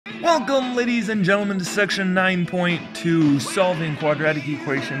Welcome, ladies and gentlemen, to section 9.2, solving quadratic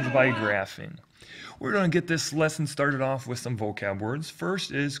equations by graphing. We're going to get this lesson started off with some vocab words.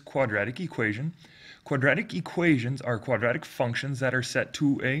 First is quadratic equation. Quadratic equations are quadratic functions that are set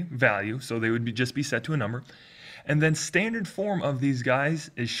to a value, so they would just be set to a number. And then standard form of these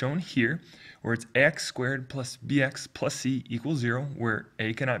guys is shown here, where it's ax squared plus bx plus c equals 0, where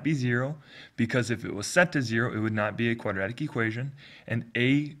a cannot be 0, because if it was set to 0, it would not be a quadratic equation. And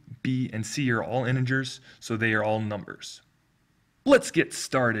a, b, and c are all integers, so they are all numbers. Let's get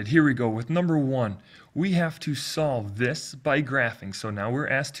started. Here we go with number 1. We have to solve this by graphing. So now we're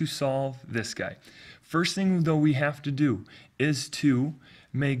asked to solve this guy. First thing, though, we have to do is to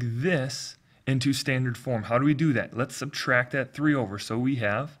make this into standard form. How do we do that? Let's subtract that 3 over. So we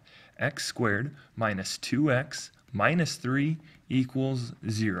have x squared minus 2x minus 3 equals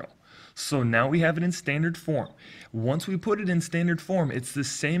 0. So now we have it in standard form. Once we put it in standard form, it's the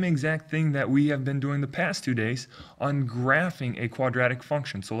same exact thing that we have been doing the past 2 days on graphing a quadratic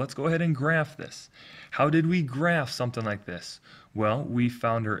function. So let's go ahead and graph this. How did we graph something like this? Well, we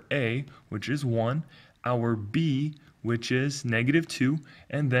found our a, which is 1, our b, which is negative 2,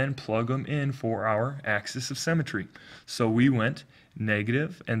 and then plug them in for our axis of symmetry. So we went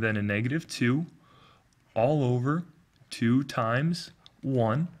negative and then a negative 2 all over 2 times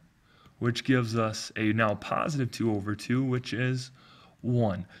 1, which gives us a now positive 2 over 2, which is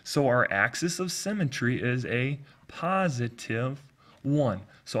 1. So our axis of symmetry is a positive 1.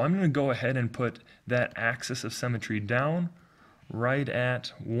 So I'm going to go ahead and put that axis of symmetry down right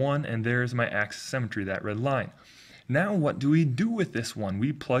at 1, and there's my axis of symmetry, that red line. Now what do we do with this one?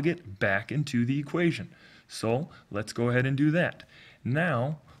 We plug it back into the equation. So let's go ahead and do that.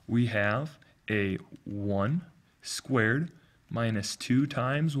 Now we have a 1 squared minus 2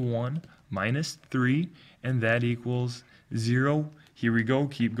 times 1 minus 3, and that equals 0. Here we go,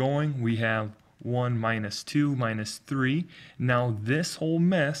 keep going. We have 1 minus 2 minus 3. Now this whole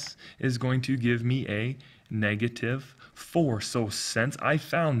mess is going to give me a negative 4. So since I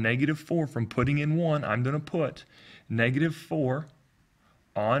found negative 4 from putting in 1, I'm going to put negative 4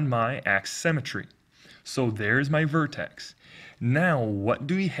 on my axis symmetry. So there's my vertex. Now what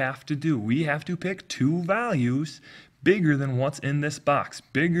do we have to do? We have to pick 2 values bigger than what's in this box,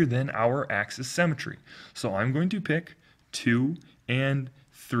 bigger than our axis symmetry. So I'm going to pick 2 and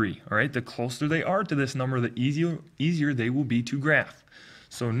 3. All right, the closer they are to this number, the easier they will be to graph.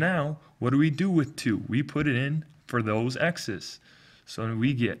 So now what do we do with 2? We put it in for those x's. So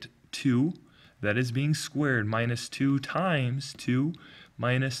we get 2 that is being squared minus 2 times 2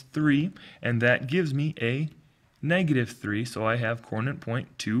 minus 3, and that gives me a negative 3. So I have coordinate point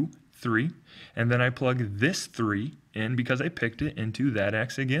 2, 3, and then I plug this 3 in because I picked it into that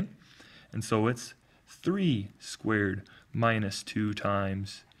x again, and so it's 3 squared minus 2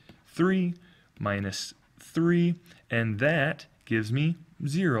 times 3 minus 3, and that gives me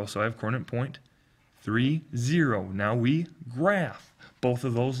 0. So I have coordinate point 3, 0. Now we graph both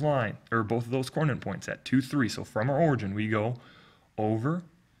of those both of those coordinate points at 2, 3. So from our origin we go over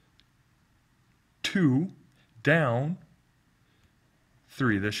 2 down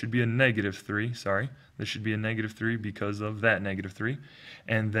 3. This should be a negative 3, sorry. This should be a negative 3 because of that negative 3.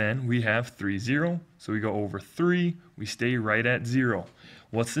 And then we have 3, 0. So we go over 3. We stay right at 0.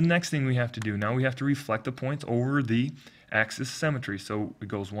 What's the next thing we have to do? Now we have to reflect the points over the axis symmetry. So it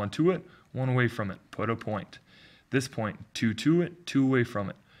goes 1 to it, 1 away from it. Put a point. This point, 2 to it, 2 away from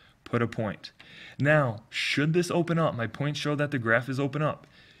it. Put a point. Now, should this open up? My points show that the graph is open up.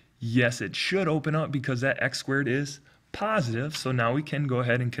 Yes, it should open up because that x squared is positive. So now we can go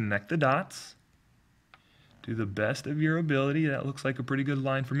ahead and connect the dots. To the best of your ability. That looks like a pretty good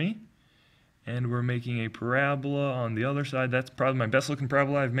line for me. And we're making a parabola on the other side. That's probably my best looking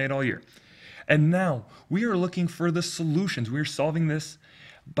parabola I've made all year. And now we are looking for the solutions. We're solving this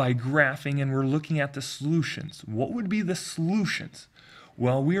by graphing, and we're looking at the solutions. What would be the solutions?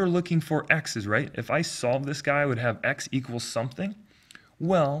 Well, we are looking for x's, right? If I solve this guy, I would have x equals something.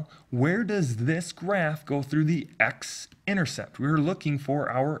 Well, where does this graph go through the x-intercept? We're looking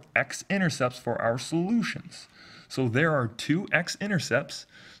for our x-intercepts for our solutions. So there are 2 x-intercepts,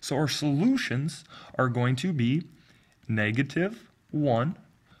 so our solutions are going to be negative 1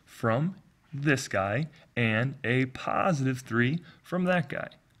 from this guy and a positive 3 from that guy.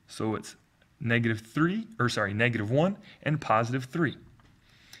 So it's negative 1 and positive 3.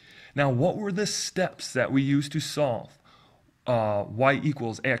 Now what were the steps that we used to solve y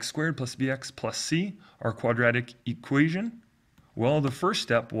equals ax squared plus bx plus c, our quadratic equation? Well, the first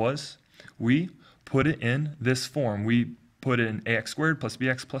step was we put it in this form. We put in ax squared plus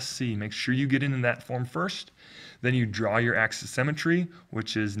bx plus c. Make sure you get in that form first. Then you draw your axis symmetry,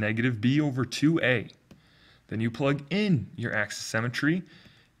 which is negative b over 2a. Then you plug in your axis symmetry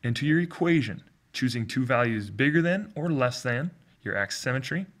into your equation, choosing two values bigger than or less than your axis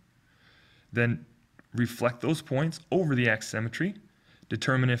symmetry. Then reflect those points over the axis symmetry,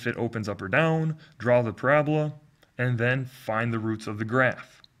 determine if it opens up or down, draw the parabola, and then find the roots of the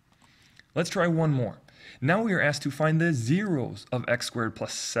graph. Let's try one more. Now we are asked to find the zeros of x squared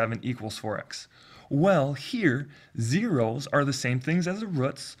plus 7 equals 4x. Well, here, zeros are the same things as the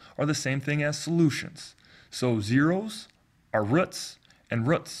roots, are the same thing as solutions. So zeros are roots, and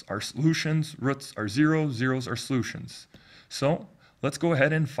roots are solutions, roots are zeros, zeros are solutions. So let's go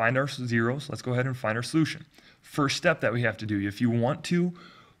ahead and find our zeros. Let's go ahead and find our solution. First step that we have to do, if you want to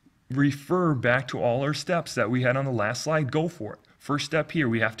refer back to all our steps that we had on the last slide, go for it. First step here,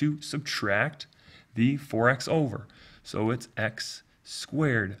 we have to subtract the 4x over. So it's x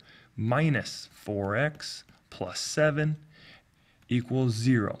squared minus 4x plus 7 equals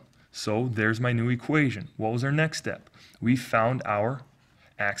 0. So there's my new equation. What was our next step? We found our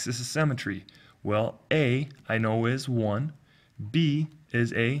axis of symmetry. Well, A I know is 1, B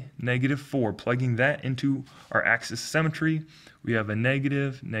is a negative 4. Plugging that into our axis of symmetry, we have a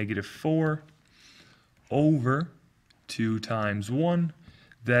negative 4 over 2 times 1.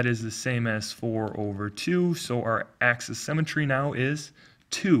 That is the same as 4 over 2. So our axis symmetry now is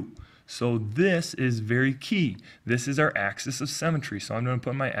 2. So this is very key. This is our axis of symmetry. So I'm going to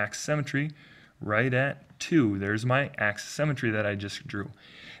put my axis symmetry right at 2. There's my axis symmetry that I just drew.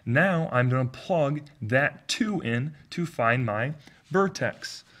 Now I'm going to plug that 2 in to find my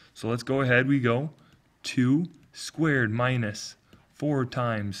vertex. So let's go ahead. We go 2 squared minus 4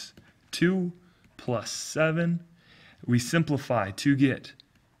 times 2 plus 7. We simplify to get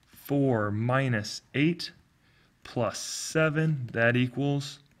 4 minus 8 plus 7. That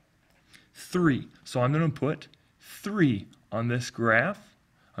equals 3. So I'm going to put 3 on this graph.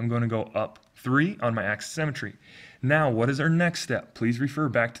 I'm going to go up 3 on my axis symmetry. Now, what is our next step? Please refer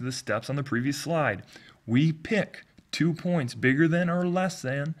back to the steps on the previous slide. We pick 2 points bigger than or less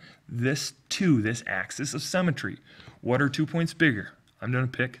than this 2, this axis of symmetry. What are 2 points bigger? I'm going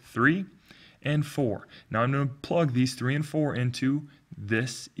to pick 3 and 4. Now I'm going to plug these 3 and 4 into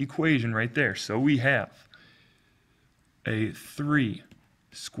this equation right there. So we have a 3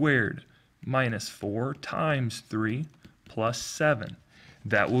 squared minus 4 times 3 plus 7.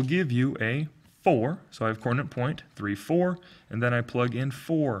 That will give you a 4. So I have coordinate point 3, 4, and then I plug in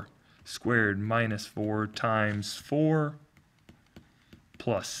 4 squared minus 4 times 4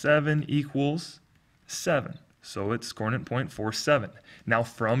 plus 7 equals 7. So it's coordinate point 4, 7. Now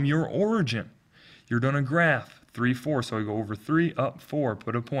from your origin, you're doing a graph 3, 4. So I go over 3, up 4,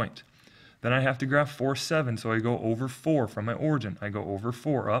 put a point. Then I have to graph 4, 7. So I go over 4 from my origin. I go over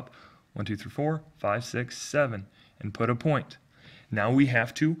 4, up 1, 2, 3, 4, 5, 6, 7, and put a point. Now we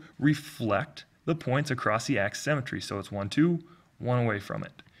have to reflect the points across the axis symmetry. So it's 1, 2, 1 away from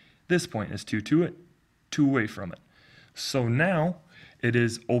it. This point is 2 to it, 2 away from it. So now it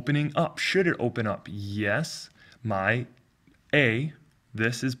is opening up. Should it open up? Yes. My A,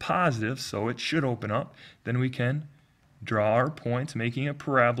 this is positive, so it should open up. Then we can draw our points, making a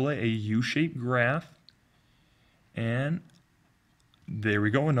parabola, a U-shaped graph. And there we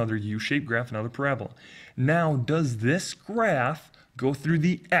go, another U-shaped graph, another parabola. Now, does this graph go through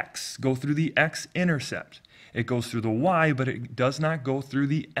the x, go through the x-intercept? It goes through the y, but it does not go through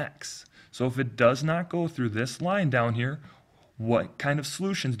the x. So if it does not go through this line down here, what kind of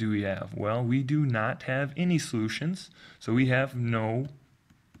solutions do we have? Well, we do not have any solutions, so we have no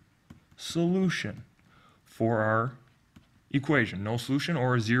solution for our equation. No solution,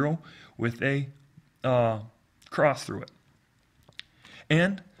 or a 0 with a cross through it.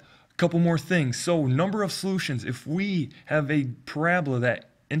 And a couple more things. So number of solutions. If we have a parabola that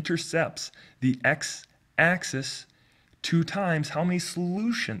intercepts the x-axis 2 times, how many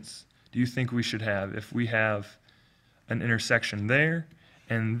solutions do you think we should have? If we have an intersection there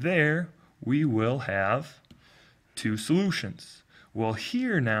and there, we will have 2 solutions. Well,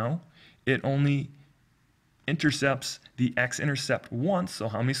 here now, it only intercepts the x-intercept once, so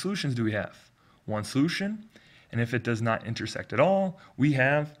how many solutions do we have? 1 solution. And if it does not intersect at all, we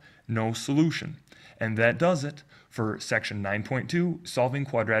have no solution. And that does it for section 9.2, solving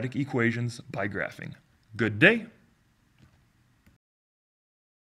quadratic equations by graphing. Good day.